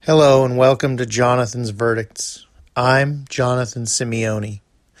Hello and welcome to Jonathan's Verdicts. I'm Jonathan Simeone.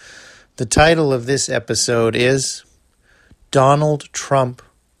 The title of this episode is Donald Trump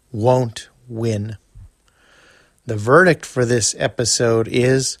Won't Win. The verdict for this episode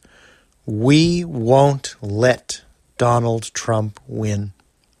is we won't let Donald Trump win.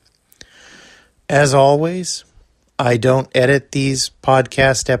 As always, I don't edit these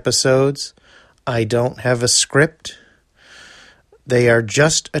podcast episodes. I don't have a script. They are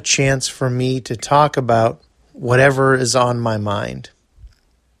just a chance for me to talk about whatever is on my mind.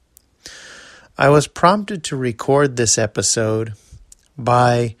 I was prompted to record this episode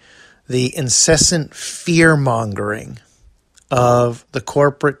by the incessant fear-mongering of the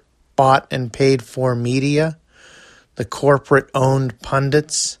corporate bought and paid for media, the corporate-owned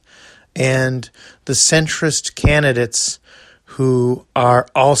pundits, and the centrist candidates who are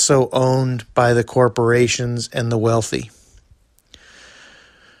also owned by the corporations and the wealthy.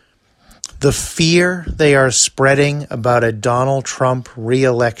 The fear they are spreading about a Donald Trump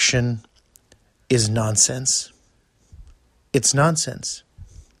re-election is nonsense. It's nonsense.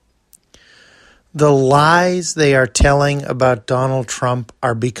 The lies they are telling about Donald Trump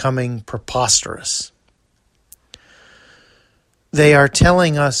are becoming preposterous. They are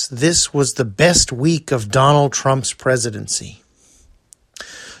telling us this was the best week of Donald Trump's presidency.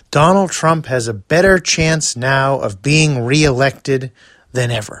 Donald Trump has a better chance now of being re-elected than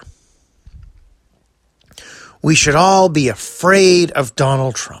ever. We should all be afraid of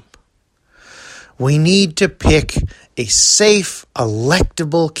Donald Trump. We need to pick a safe,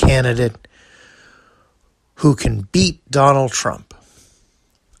 electable candidate who can beat Donald Trump.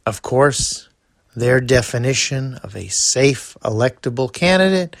 Of course, their definition of a safe, electable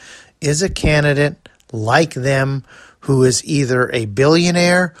candidate is a candidate like them who is either a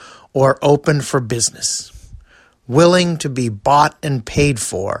billionaire or open for business, willing to be bought and paid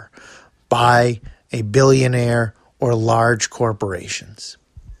for by a billionaire or large corporations.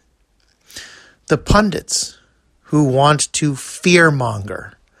 The pundits who want to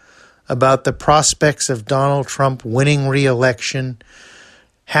fearmonger about the prospects of Donald Trump winning re-election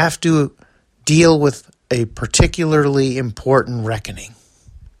have to deal with a particularly important reckoning.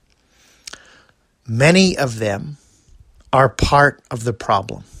 Many of them are part of the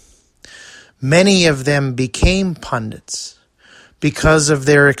problem. Many of them became pundits because of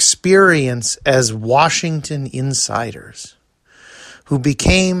their experience as Washington insiders, who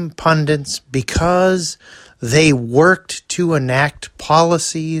became pundits because they worked to enact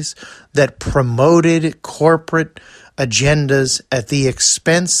policies that promoted corporate agendas at the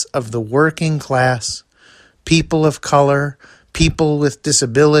expense of the working class, people of color, people with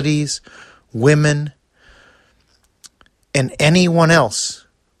disabilities, women, and anyone else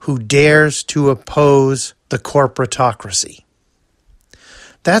who dares to oppose the corporatocracy.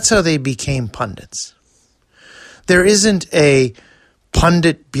 That's how they became pundits. There isn't a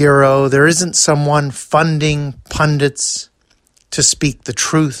pundit bureau. There isn't someone funding pundits to speak the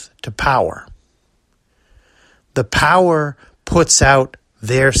truth to power. The power puts out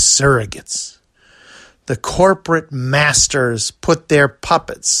their surrogates. The corporate masters put their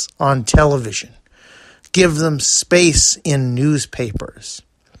puppets on television, give them space in newspapers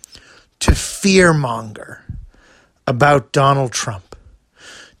to fearmonger about Donald Trump,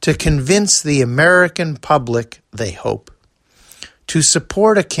 to convince the American public, they hope, to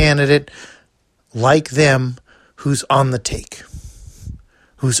support a candidate like them who's on the take,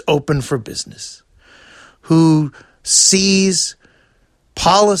 who's open for business, who sees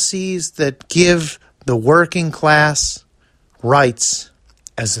policies that give the working class rights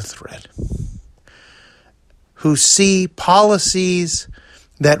as a threat, who see policies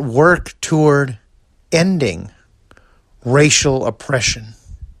that work toward ending racial oppression,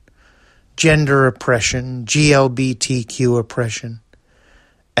 gender oppression, GLBTQ oppression,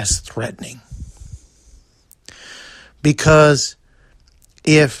 as threatening. Because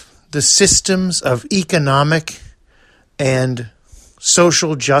if the systems of economic and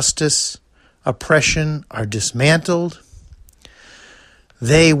social justice oppression are dismantled,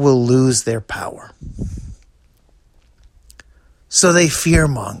 they will lose their power. So they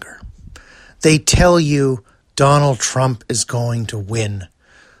fearmonger. They tell you Donald Trump is going to win.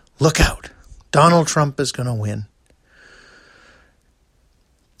 Look out. Donald Trump is going to win.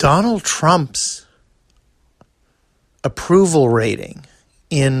 Donald Trump's approval rating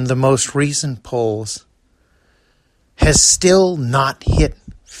in the most recent polls has still not hit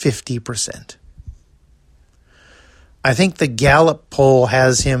 50%. I think the Gallup poll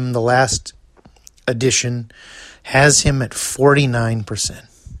has him, the last edition, has him at 49%.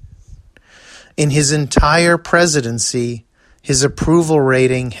 In his entire presidency, his approval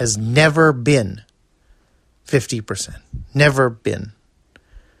rating has never been 50%. Never been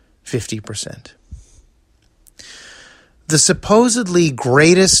 50%. The supposedly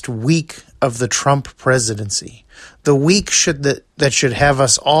greatest week of the Trump presidency, the week that should have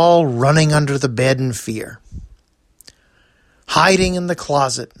us all running under the bed in fear, hiding in the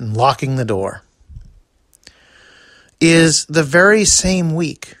closet and locking the door, is the very same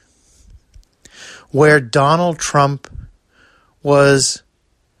week where Donald Trump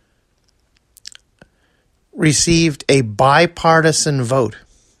received a bipartisan vote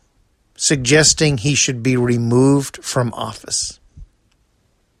suggesting he should be removed from office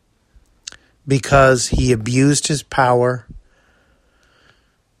because he abused his power.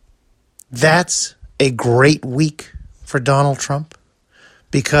 That's a great week for Donald Trump,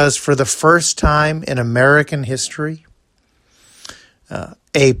 because for the first time in American history,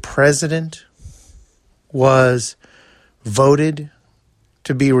 a president was voted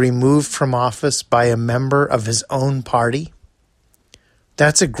to be removed from office by a member of his own party.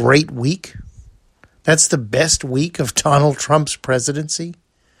 That's a great week. That's the best week of Donald Trump's presidency.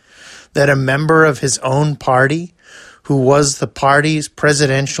 That a member of his own party, who was the party's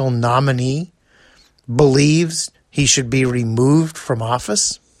presidential nominee, believes he should be removed from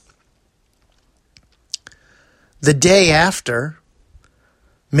office. The day after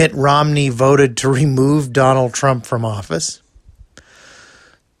Mitt Romney voted to remove Donald Trump from office,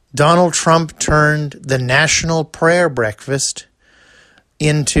 Donald Trump turned the National Prayer Breakfast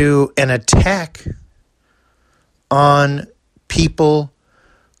into an attack on people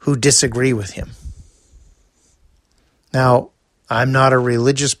who disagree with him. Now, I'm not a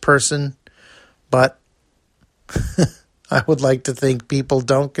religious person, but I would like to think people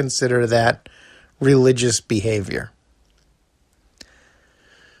don't consider that religious behavior.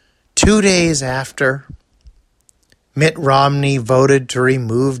 2 days after Mitt Romney voted to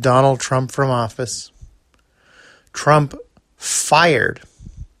remove Donald Trump from office, Trump fired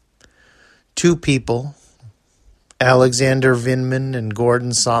two people, Alexander Vindman and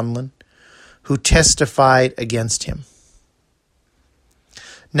Gordon Sondland, who testified against him.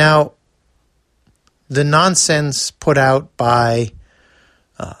 Now, the nonsense put out by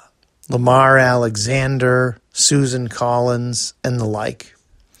Lamar Alexander, Susan Collins, and the like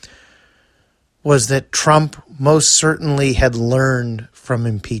was that Trump most certainly had learned from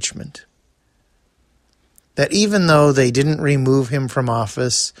impeachment. That even though they didn't remove him from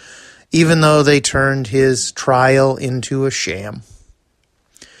office, even though they turned his trial into a sham,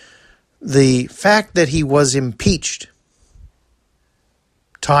 the fact that he was impeached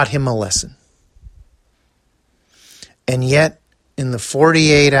taught him a lesson. And yet, in the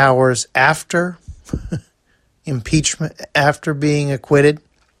 48 hours after impeachment, after being acquitted,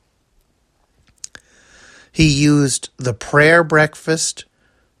 he used the prayer breakfast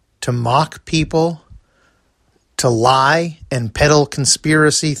to mock people, to lie and peddle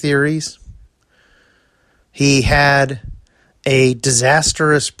conspiracy theories. He had a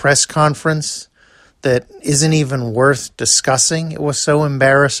disastrous press conference that isn't even worth discussing. It was so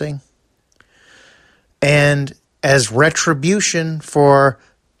embarrassing. And as retribution for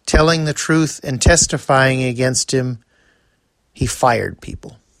telling the truth and testifying against him, he fired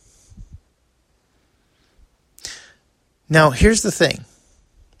people. Now, here's the thing.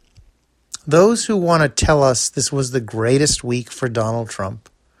 Those who want to tell us this was the greatest week for Donald Trump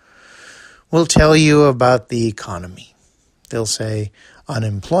will tell you about the economy. They'll say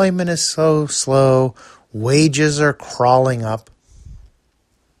unemployment is so slow, wages are crawling up.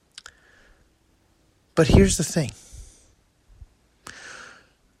 But here's the thing.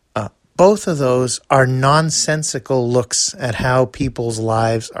 Both of those are nonsensical looks at how people's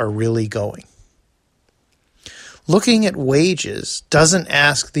lives are really going. Looking at wages doesn't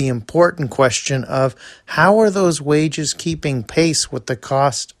ask the important question of how are those wages keeping pace with the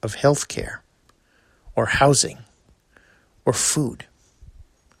cost of health care or housing or food?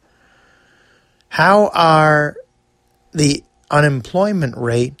 How are the unemployment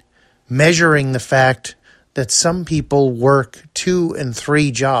rate measuring the fact that some people work 2 and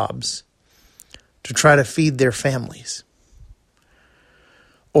 3 jobs to try to feed their families?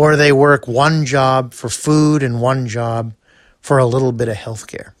 Or they work 1 job for food and 1 job for a little bit of health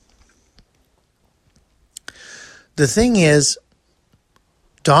care. The thing is,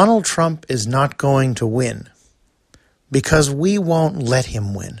 Donald Trump is not going to win because we won't let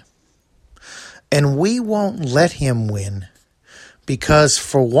him win. And we won't let him win because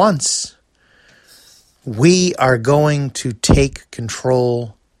for once, we are going to take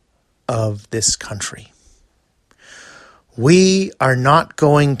control of this country. We are not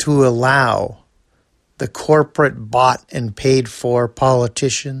going to allow the corporate bought and paid for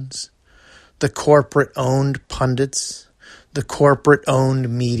politicians, the corporate-owned pundits, the corporate-owned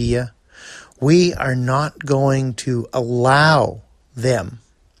media. We are not going to allow them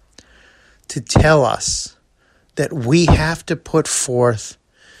to tell us that we have to put forth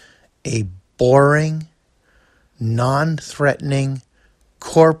a boring, non-threatening,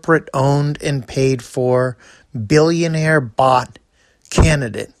 corporate-owned and paid for, billionaire-bought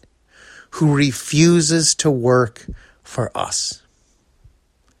candidate who refuses to work for us.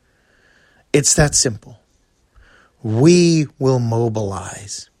 It's that simple. We will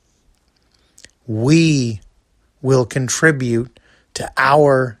mobilize. We will contribute to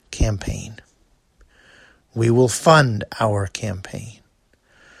our campaign. We will fund our campaign.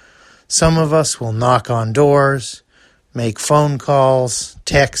 Some of us will knock on doors, make phone calls,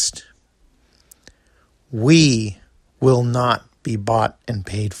 text. We will not be bought and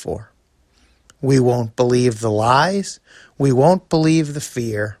paid for. We won't believe the lies. We won't believe the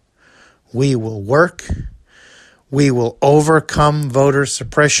fear. We will work. We will overcome voter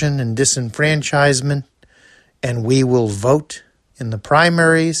suppression and disenfranchisement, and we will vote in the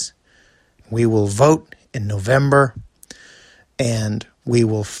primaries. We will vote in November, and we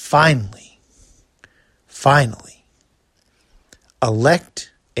will finally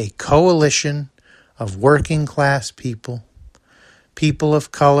elect a coalition of working class people, people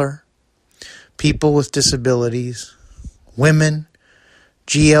of color, people with disabilities, women,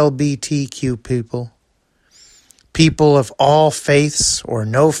 GLBTQ people, people of all faiths or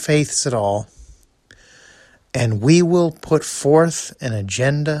no faiths at all, and we will put forth an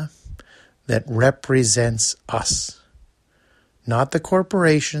agenda that represents us. Not the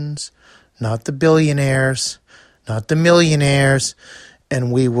corporations, not the billionaires, not the millionaires,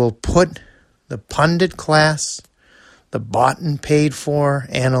 and we will put the pundit class, the bought and paid for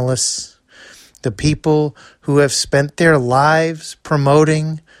analysts, the people who have spent their lives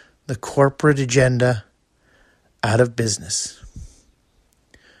promoting the corporate agenda out of business.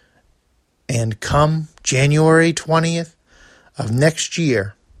 And come January 20th of next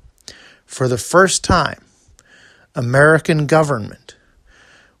year, for the first time, American government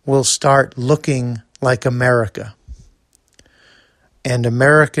will start looking like America. And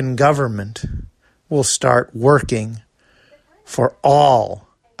American government will start working for all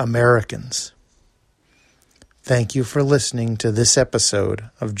Americans. Thank you for listening to this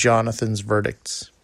episode of Jonathan's Verdicts.